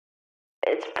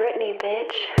It's Brittany,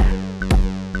 bitch.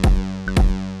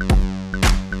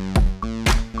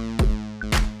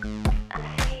 I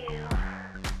see you.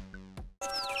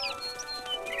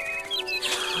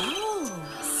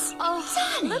 Oh,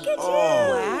 look at you!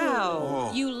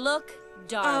 Wow. You look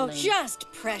darling. Oh,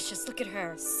 just precious. Look at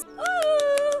her.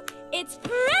 Ooh, it's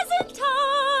present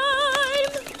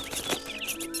time!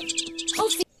 Oh,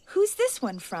 Who's this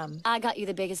one from? I got you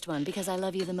the biggest one because I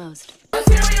love you the most.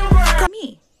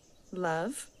 Me.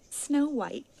 Love, Snow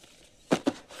White.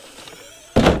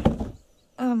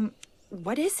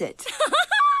 What is it?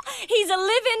 He's a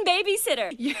live-in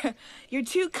babysitter. You're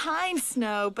too kind,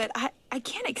 Snow, but I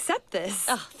can't accept this.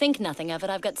 Oh, think nothing of it.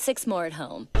 I've got 6 more at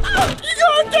home. Oh,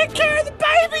 you gonna take care of the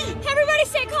baby! Everybody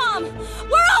stay calm.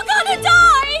 We're all gonna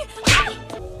die! Ah!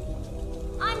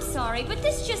 I'm sorry, but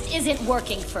this just isn't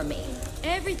working for me.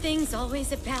 Everything's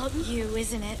always about you,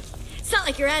 isn't it? It's not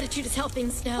like your attitude is helping,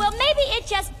 Snow. Well, maybe it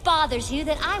just bothers you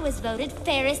that I was voted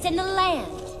fairest in the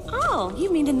land. Oh, you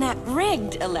mean in that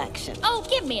rigged election? Oh,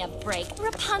 give me a break.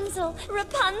 Rapunzel,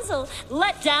 Rapunzel,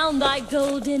 let down thy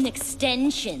golden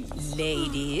extensions.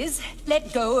 Ladies,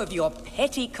 let go of your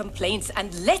petty complaints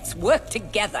and let's work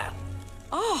together.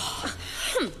 Oh.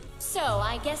 So,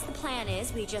 I guess the plan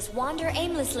is we just wander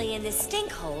aimlessly in this stink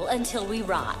hole until we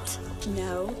rot.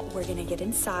 No, we're gonna get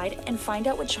inside and find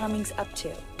out what Charming's up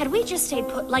to. Had we just stayed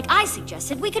put like I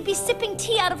suggested, we could be sipping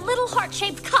tea out of little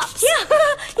heart-shaped cups. Yeah,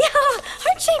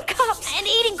 heart-shaped cups. And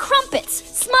eating crumpets,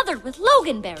 smothered with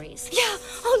loganberries. Yeah,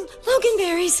 oh,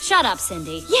 loganberries. Shut up,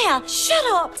 Cindy. Yeah, shut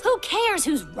up. Who cares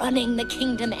who's running the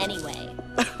kingdom anyway?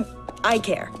 I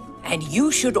care. And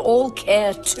you should all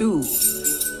care too.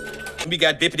 We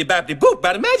got bippity-boppity-boop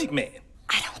by the magic man.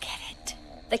 I don't get it.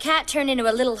 The cat turned into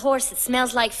a little horse that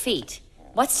smells like feet.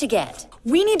 What's to get?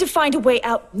 We need to find a way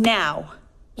out now.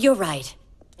 You're right.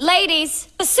 Ladies,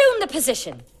 assume the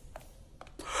position.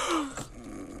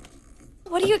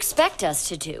 What do you expect us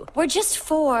to do? We're just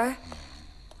 3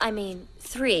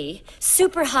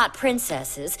 super hot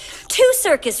princesses, 2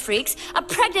 circus freaks, a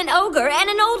pregnant ogre,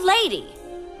 and an old lady.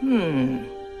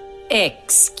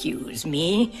 Excuse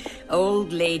me,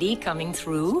 old lady coming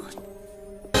through.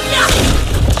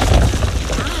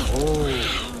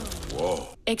 Whoa.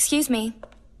 Excuse me.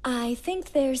 I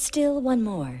think there's still one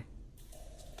more.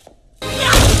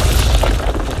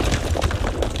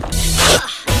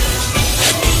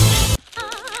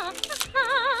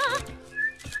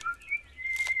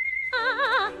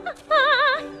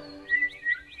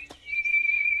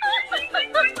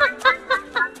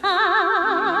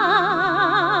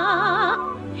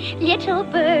 Little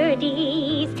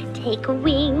birdies take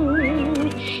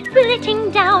wing,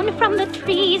 flitting down from the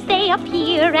trees they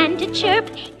appear and chirp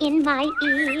in my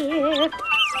ear.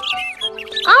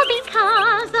 All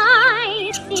because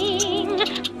I sing.